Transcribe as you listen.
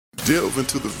Delve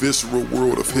into the visceral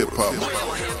world of hip-hop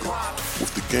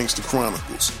with the Gangster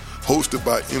Chronicles, hosted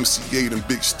by MC8 and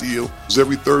Big Steel.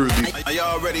 Every Thursday, a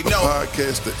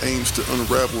podcast that aims to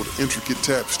unravel the intricate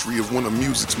tapestry of one of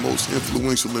music's most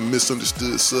influential and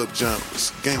misunderstood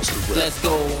subgenres, gangster rap. Let's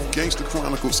go. Gangster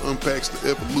Chronicles unpacks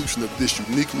the evolution of this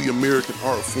uniquely American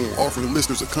art form, offering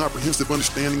listeners a comprehensive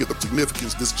understanding of the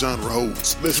significance this genre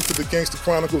holds. Listen to the Gangster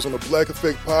Chronicles on the Black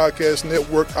Effect Podcast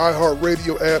Network,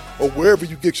 iHeartRadio app, or wherever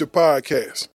you get your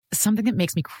podcasts. Something that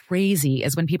makes me crazy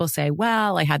is when people say,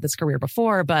 well, I had this career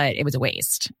before, but it was a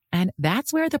waste. And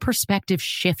that's where the perspective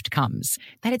shift comes,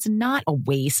 that it's not a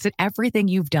waste, that everything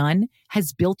you've done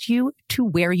has built you to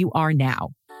where you are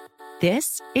now.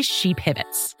 This is She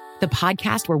Pivots, the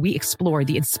podcast where we explore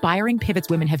the inspiring pivots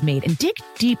women have made and dig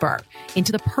deeper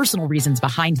into the personal reasons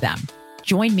behind them.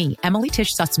 Join me, Emily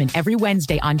Tish Sussman, every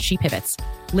Wednesday on She Pivots.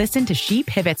 Listen to She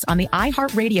Pivots on the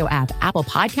iHeartRadio app, Apple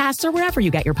Podcasts, or wherever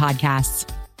you get your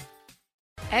podcasts.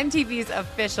 MTV's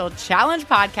official Challenge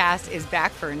podcast is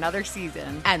back for another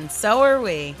season. And so are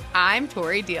we. I'm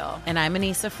Tori Deal. And I'm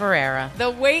Anissa Ferreira.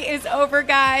 The wait is over,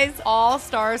 guys. All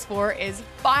Stars 4 is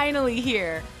finally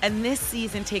here. And this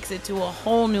season takes it to a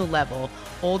whole new level.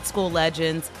 Old school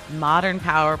legends, modern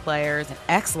power players, and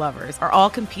ex-lovers are all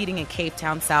competing in Cape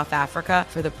Town, South Africa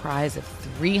for the prize of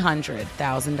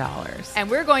 $300,000. And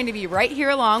we're going to be right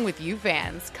here along with you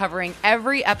fans, covering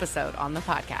every episode on the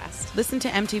podcast. Listen to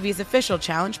MTV's official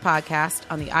Challenge podcast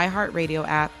on the iHeartRadio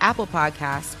app, Apple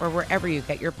Podcasts, or wherever you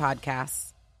get your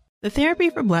podcasts. The Therapy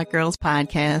for Black Girls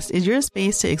podcast is your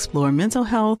space to explore mental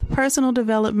health, personal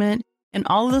development, and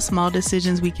all of the small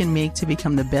decisions we can make to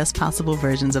become the best possible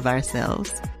versions of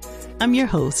ourselves. I'm your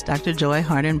host, Dr. Joy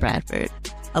Harden Bradford,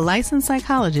 a licensed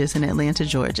psychologist in Atlanta,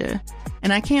 Georgia,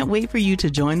 and I can't wait for you to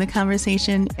join the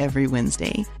conversation every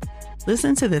Wednesday.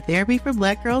 Listen to the Therapy for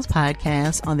Black Girls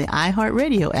podcast on the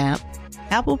iHeartRadio app,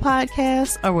 Apple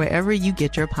Podcasts, or wherever you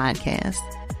get your podcasts.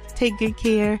 Take good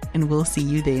care, and we'll see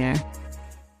you there.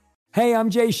 Hey, I'm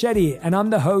Jay Shetty, and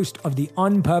I'm the host of the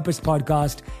On Purpose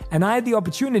podcast, and I had the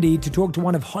opportunity to talk to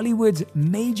one of Hollywood's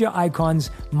major icons,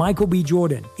 Michael B.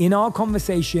 Jordan. In our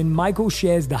conversation, Michael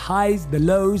shares the highs, the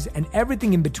lows, and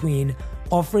everything in between,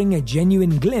 offering a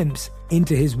genuine glimpse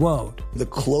into his world. The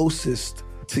closest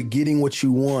to getting what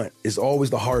you want is always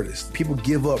the hardest. People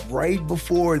give up right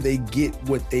before they get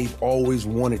what they've always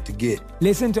wanted to get.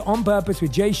 Listen to On Purpose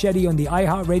with Jay Shetty on the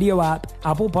iHeartRadio app,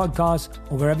 Apple Podcasts,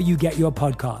 or wherever you get your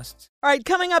podcasts. All right,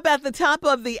 coming up at the top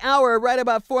of the hour, right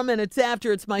about 4 minutes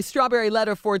after, it's my strawberry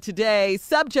letter for today.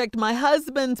 Subject, my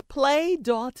husband's play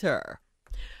daughter.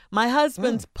 My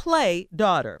husband's play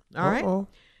daughter, all right? Uh-oh.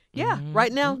 Yeah,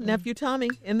 right now, Nephew Tommy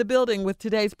in the building with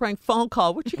today's prank phone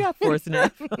call. What you got for us,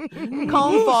 Neff?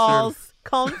 Cone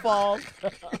falls.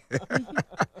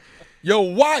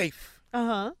 Your wife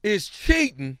is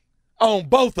cheating on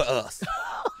both of us.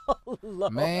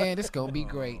 Man, this gonna be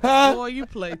great. Huh? Boy, you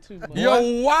play too much.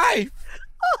 Your wife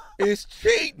is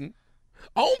cheating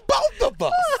on both of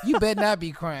us. You better not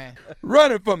be crying.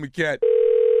 Run it for me, cat.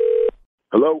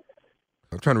 Hello?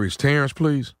 I'm trying to reach Terrence,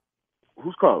 please.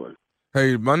 Who's calling?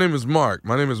 Hey, my name is Mark.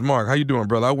 How you doing,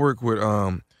 brother? I work with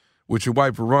your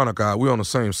wife, Veronica. We on the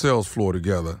same sales floor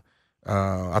together.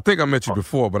 I think I met you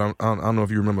before, but I don't know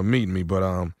if you remember meeting me, but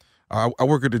I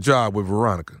work at the job with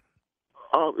Veronica.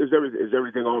 Is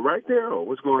everything all right there, or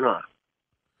what's going on?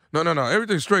 No.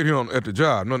 Everything's straight here at the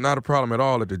job. No, not a problem at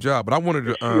all at the job. But I wanted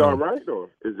to. Is she all right, or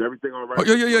is everything all right?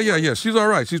 Oh, yeah. She's all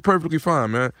right. She's perfectly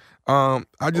fine, man. I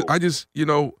just,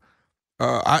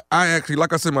 I actually,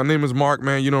 like I said, my name is Mark,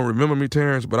 man. You don't remember me,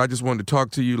 Terrence, but I just wanted to talk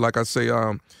to you. Like I say,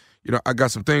 I got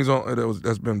some things on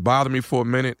that's been bothering me for a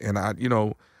minute, and I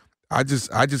just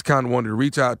kind of wanted to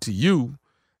reach out to you,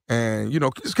 and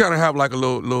just kind of have like a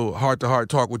little heart-to-heart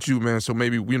talk with you, man. So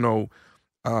maybe we can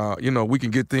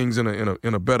get things in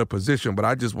a better position. But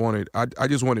I just wanted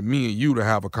me and you to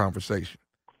have a conversation.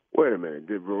 Wait a minute.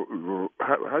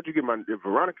 How'd you get did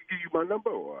Veronica give you my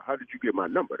number, or how did you get my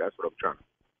number? That's what I'm trying to.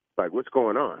 Like, what's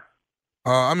going on?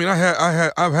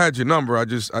 I've had your number. I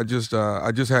just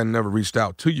hadn't never reached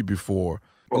out to you before.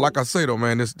 But like I say though,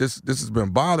 man, this has been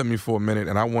bothering me for a minute,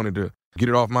 and I wanted to get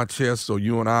it off my chest so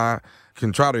you and I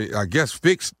can try to, I guess,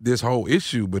 fix this whole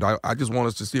issue. But I just want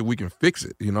us to see if we can fix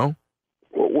it.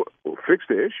 Well, fix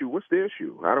the issue? What's the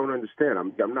issue? I don't understand.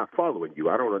 I'm not following you.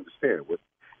 I don't understand.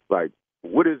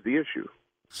 What is the issue?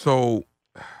 So,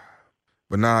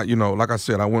 but now, like I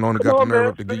said, I went on and got the nerve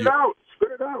up to give you.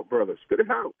 Spit it out, brother. Spit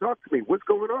it out. Talk to me. What's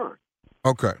going on?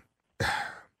 Okay.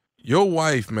 Your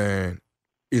wife, man,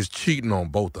 is cheating on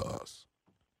both of us.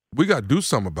 We got to do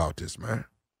something about this, man.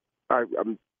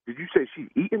 I'm Did you say she's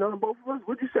eating on both of us?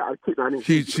 What did you say? I didn't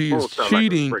She the is phone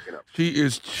cheating. Like She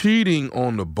is cheating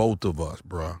on the both of us,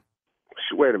 bruh.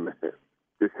 Wait a minute.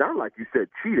 It sounded like you said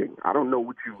cheating. I don't know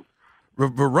what you.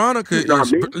 Veronica You know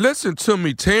is. what I mean? Listen to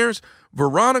me, Terrence.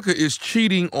 Veronica is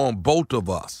cheating on both of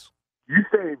us. You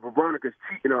saying Veronica's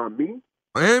cheating on me?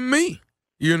 And me.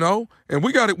 You know, and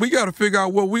we got to figure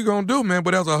out what we gonna do, man.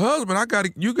 But as a husband, I'm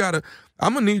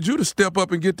gonna need you to step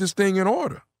up and get this thing in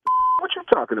order. What you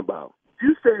talking about?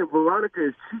 You saying Veronica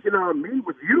is cheating on me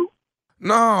with you?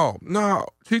 No,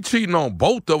 she cheating on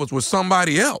both of us with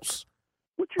somebody else.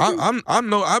 What you mean?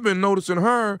 I've been noticing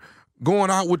her going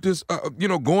out with this,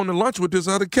 going to lunch with this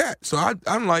other cat. So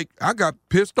I'm like, I got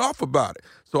pissed off about it.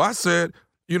 So I said,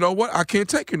 you know what? I can't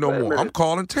take it no more. I'm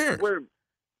calling Terrence.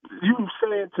 You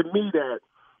saying to me that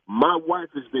my wife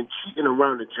has been cheating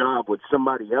around the job with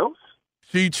somebody else?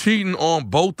 She cheating on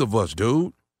both of us,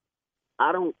 dude.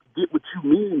 I don't get what you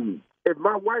mean. If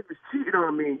my wife is cheating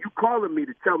on me and you calling me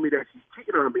to tell me that she's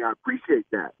cheating on me, I appreciate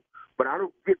that. But I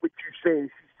don't get what you're saying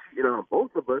she's cheating on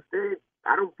both of us.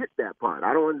 I don't get that part.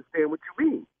 I don't understand what you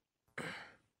mean.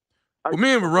 Well,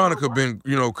 me and Veronica been,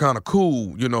 kind of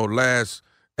cool, last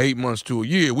 8 months to a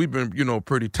year. We've been,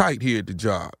 pretty tight here at the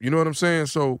job. You know what I'm saying?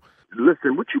 So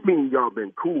listen, what you mean y'all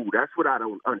been cool? That's what I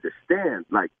don't understand.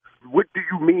 Like, what do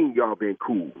you mean y'all been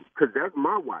cool? Because that's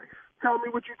my wife. Tell me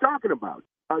what you're talking about.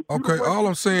 Okay, all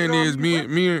I'm saying is me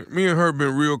and her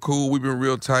been real cool. We've been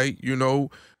real tight,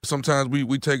 Sometimes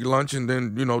we take lunch and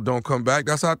then, don't come back.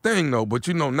 That's our thing, though. But,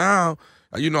 now,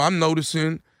 I'm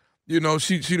noticing, she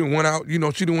done went out,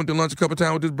 she done went to lunch a couple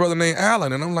times with this brother named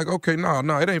Alan. And I'm like, okay, no,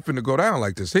 it ain't finna go down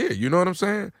like this here. You know what I'm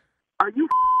saying? Are you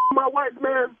my wife,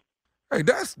 man? Hey,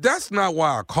 that's not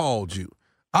why I called you.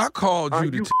 I called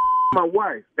you to my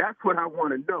wife. That's what I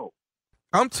want to know.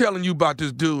 I'm telling you about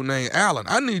this dude named Alan.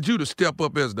 I need you to step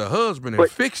up as the husband and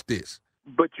fix this.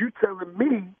 But you telling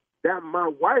me that my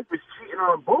wife is cheating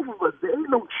on both of us. There ain't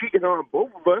no cheating on both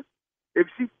of us. If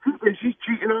she's cheating, she's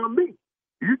cheating on me.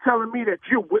 You telling me that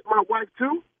you're with my wife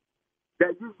too?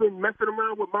 That you've been messing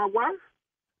around with my wife?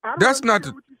 That's not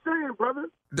what you're saying, brother.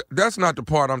 That's not the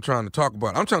part I'm trying to talk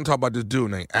about. I'm trying to talk about this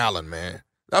dude named Alan, man.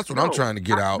 That's what I'm trying to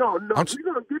get out. No, we're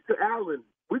gonna get to Alan.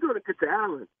 We're gonna get to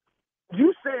Alan.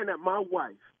 You saying that my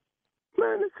wife,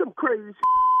 man, it's some crazy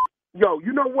shit. Yo,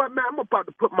 you know what, man? I'm about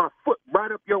to put my foot right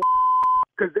up your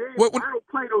because I don't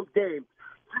play those games.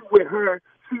 She's with her,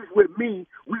 she's with me.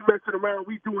 We messing around,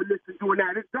 we doing this and doing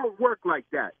that. It don't work like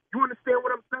that. You understand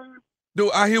what I'm saying?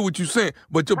 Dude, I hear what you're saying,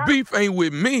 but the beef ain't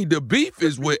with me. The beef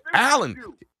is with Alan.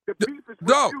 The beef is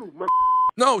with you, man.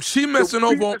 No, she messing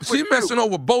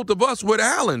over both of us with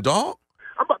Alan, dog.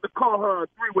 I'm about to call her on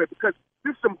three-way because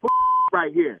there's some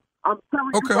right here. I'm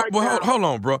telling you right now. Okay, hold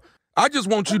on, bro. I just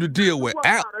want you to deal with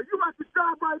Al. Are you at the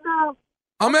job right now?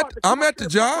 I'm at the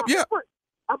job, yeah.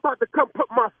 I'm about to come put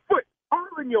my foot all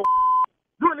in your.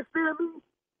 You understand me?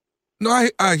 No,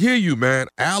 I hear you, man.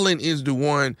 Alan is the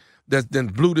one that then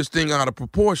blew this thing out of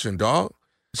proportion, dog.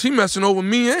 She messing over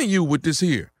me and you with this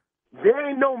here. There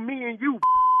ain't no me and you.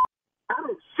 I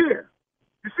don't share.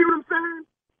 You see what I'm saying?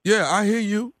 Yeah, I hear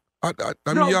you. You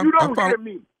don't hear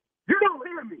me. You don't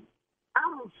hear me. I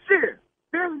don't share.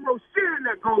 There ain't no sharing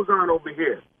that goes on over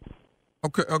here.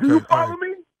 Okay. Do you follow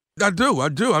me? I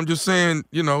do. I'm just saying,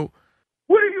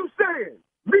 What are you saying?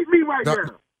 Meet me right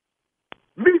now.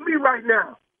 Meet me right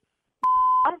now.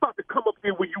 I'm about to come up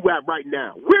there where you at right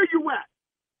now. Where you at?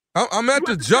 I'm at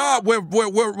the job where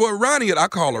Ronnie at. I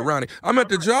call her Ronnie. I'm at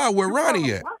the job where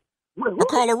Ronnie at. I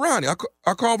call her Ronnie.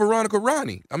 I call Veronica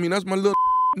Ronnie. I mean, that's my little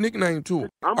nickname to her.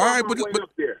 I'm on my way up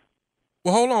there.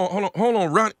 Well, hold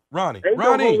on, Ronnie. Ain't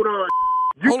Ronnie. No hold on.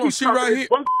 Hold on, she right here.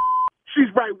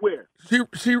 She's right where?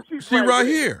 She right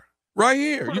here. Right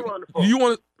here. Put her on the phone. You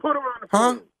want to? Put her on the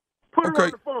phone. Huh? Put her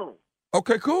on the phone.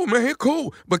 Okay, cool, man.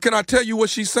 Cool. But can I tell you what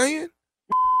she's saying?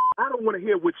 I don't want to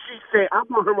hear what she's saying. I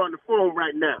want her on the phone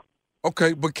right now.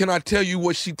 Okay, but can I tell you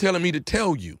what she's telling me to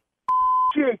tell you?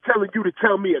 She ain't telling you to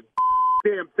tell me a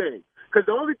damn thing. Because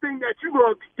the only thing that you're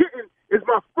going to be getting is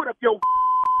my foot up your.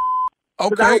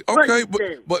 Okay,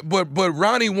 but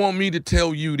Ronnie want me to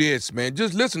tell you this, man.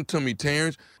 Just listen to me,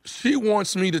 Terrence. She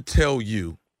wants me to tell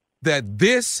you that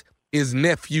this is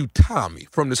nephew Tommy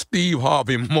from the Steve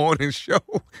Harvey Morning Show.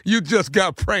 You just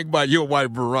got pranked by your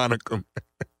wife, Veronica.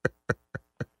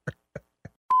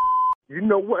 You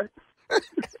know what?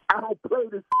 I don't play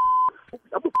this.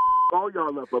 I'm going to all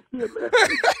y'all up here, man.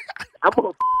 I'm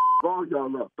going to all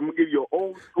y'all up. I'm going to give you an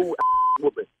old school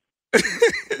whooping.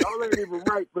 Y'all ain't even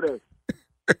right for this.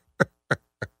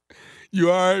 You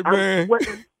all right, man? I'm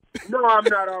sweating. No, I'm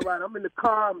not all right. I'm in the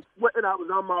car. I'm sweating. I was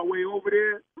on my way over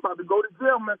there. I'm about to go to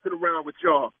jail messing around with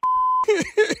y'all.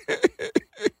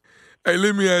 Hey,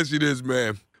 let me ask you this,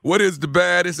 man. What is the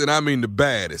baddest, and I mean the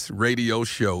baddest, radio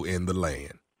show in the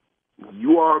land?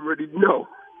 You already know.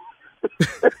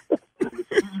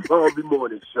 Steve Harvey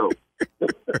Morning Show.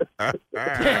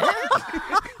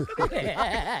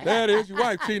 That is your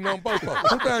wife cheating on both of us.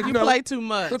 Sometimes You play too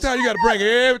much. Sometimes you got to bring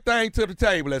everything to the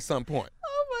table at some point.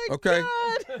 Oh my Okay?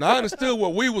 God. Now I understood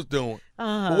what we was doing,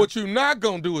 but what you not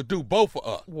gonna do is do both of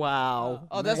us. Wow.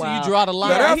 Oh, that's where Wow. you draw the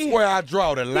line. Now that's where I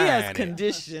draw the line. He has at.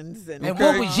 conditions and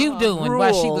what was you doing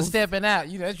while she was rules. stepping out?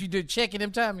 You know, as you did checking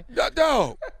him, Tommy.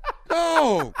 Dog.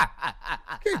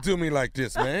 Can't do me like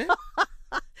this, man.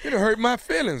 It'll hurt my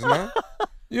feelings, man.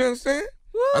 You understand?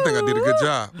 I think I did a good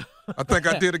job. I think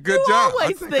I did a good You job.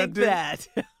 always I think did. that.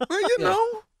 Well, you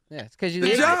know. Yeah, it's because you.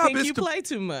 The job think is you to play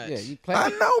too much. Yeah, you play. I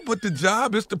know, but the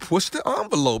job is to push the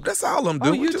envelope. That's all I'm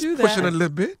doing. you Just do pushing that. a little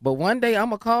bit. But one day I'm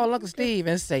gonna call Uncle Steve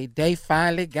and say they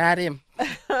finally got him.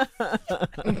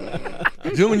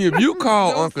 Junior, if you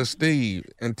call Uncle Steve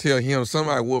and tell him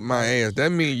somebody whooped my ass,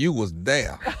 that means you was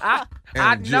there I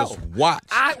and know. just watch.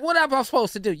 What am I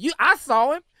supposed to do? I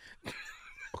saw him.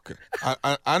 Okay.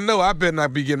 I know I better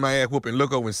not be getting my ass whooped and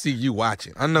look over and see you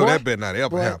watching. I know Boy, that better not ever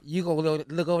Boy, happen. you gonna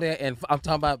look over there and I'm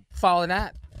talking about falling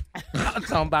out. I'm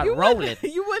talking about You rolling. wouldn't-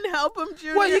 You wouldn't help him,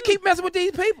 Junior. Well, you keep messing with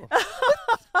these people.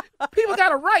 People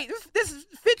got a right. This is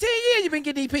 15 years you've been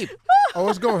getting these people. Oh,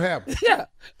 it's gonna happen. Yeah.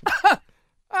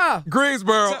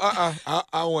 Greensboro,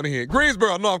 I want to hear it.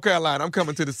 Greensboro, North Carolina. I'm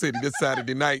coming to the city this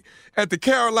Saturday night at the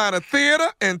Carolina Theater,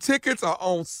 and tickets are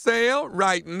on sale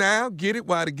right now. Get it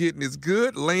while the getting is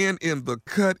good. Laying in the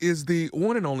cut is the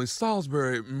one and only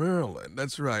Salisbury, Maryland.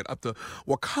 That's right, up to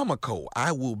Wacomico.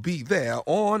 I will be there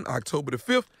on October the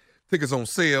 5th. Tickets on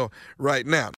sale right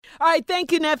now. All right,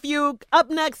 thank you, nephew. Up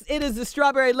next, it is the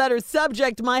Strawberry Letter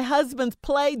subject, my husband's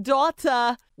play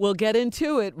daughter. We'll get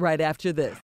into it right after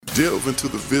this. Delve into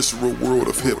the visceral world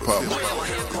of hip-hop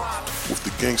with the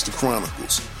Gangsta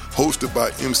Chronicles, hosted by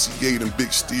MC8 and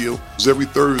Big Steel. Every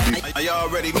Thursday, a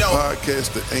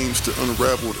podcast that aims to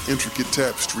unravel the intricate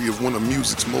tapestry of one of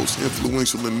music's most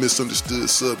influential and misunderstood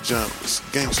subgenres,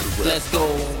 gangsta rap. Let's go.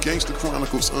 Gangsta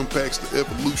Chronicles unpacks the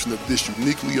evolution of this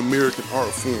uniquely American art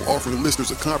form, offering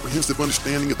listeners a comprehensive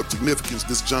understanding of the significance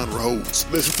this genre holds.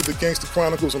 Listen to the Gangsta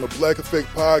Chronicles on the Black Effect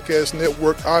Podcast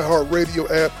Network, iHeartRadio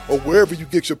app, or wherever you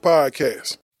get your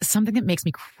podcasts. Something that makes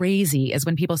me crazy is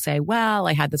when people say, well,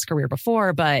 I had this career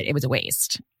before, but it was a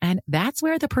waste. And that's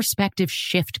where the perspective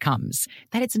shift comes,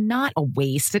 that it's not a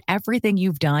waste, that everything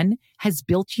you've done has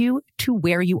built you to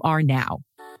where you are now.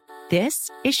 This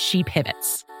is She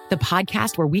Pivots, the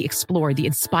podcast where we explore the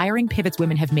inspiring pivots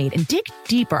women have made and dig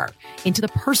deeper into the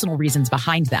personal reasons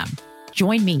behind them.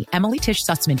 Join me, Emily Tish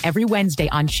Sussman, every Wednesday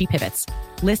on She Pivots.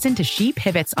 Listen to She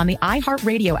Pivots on the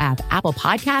iHeartRadio app, Apple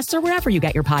Podcasts, or wherever you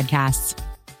get your podcasts.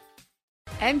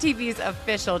 MTV's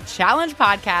official Challenge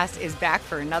podcast is back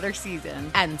for another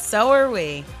season. And so are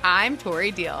we. I'm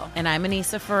Tori Deal. And I'm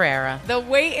Anissa Ferreira. The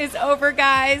wait is over,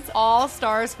 guys. All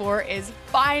Stars 4 is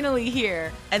finally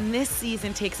here. And this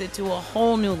season takes it to a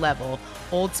whole new level.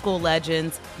 Old school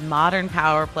legends, modern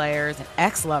power players, and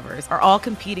ex-lovers are all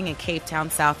competing in Cape Town,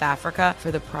 South Africa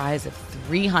for the prize of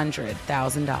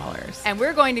 $300,000. And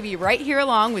we're going to be right here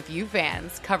along with you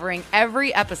fans, covering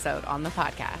every episode on the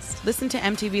podcast. Listen to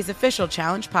MTV's official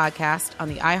Challenge podcast on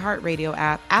the iHeartRadio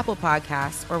app, Apple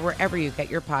Podcasts, or wherever you get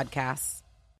your podcasts.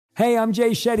 Hey, I'm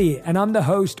Jay Shetty, and I'm the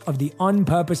host of the On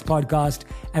Purpose podcast,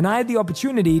 and I had the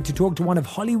opportunity to talk to one of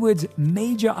Hollywood's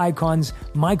major icons,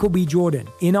 Michael B. Jordan.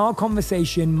 In our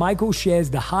conversation, Michael shares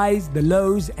the highs, the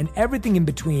lows, and everything in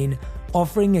between,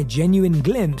 offering a genuine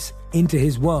glimpse into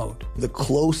his world. The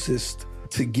closest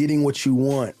to getting what you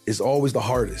want is always the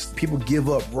hardest. People give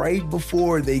up right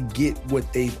before they get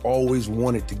what they've always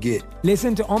wanted to get.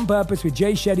 Listen to On Purpose with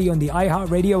Jay Shetty on the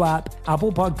iHeartRadio app,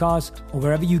 Apple Podcasts, or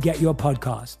wherever you get your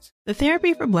podcasts. The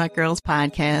Therapy for Black Girls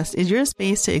podcast is your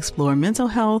space to explore mental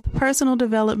health, personal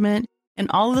development,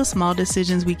 and all of the small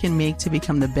decisions we can make to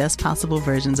become the best possible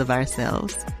versions of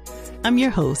ourselves. I'm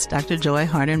your host, Dr. Joy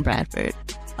Harden Bradford,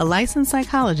 a licensed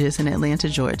psychologist in Atlanta,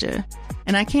 Georgia,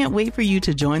 and I can't wait for you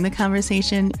to join the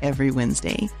conversation every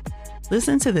Wednesday.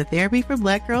 Listen to the Therapy for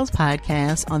Black Girls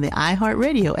podcast on the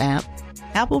iHeartRadio app,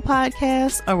 Apple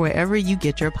Podcasts, or wherever you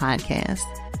get your podcasts.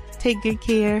 Take good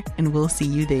care, and we'll see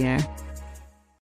you there.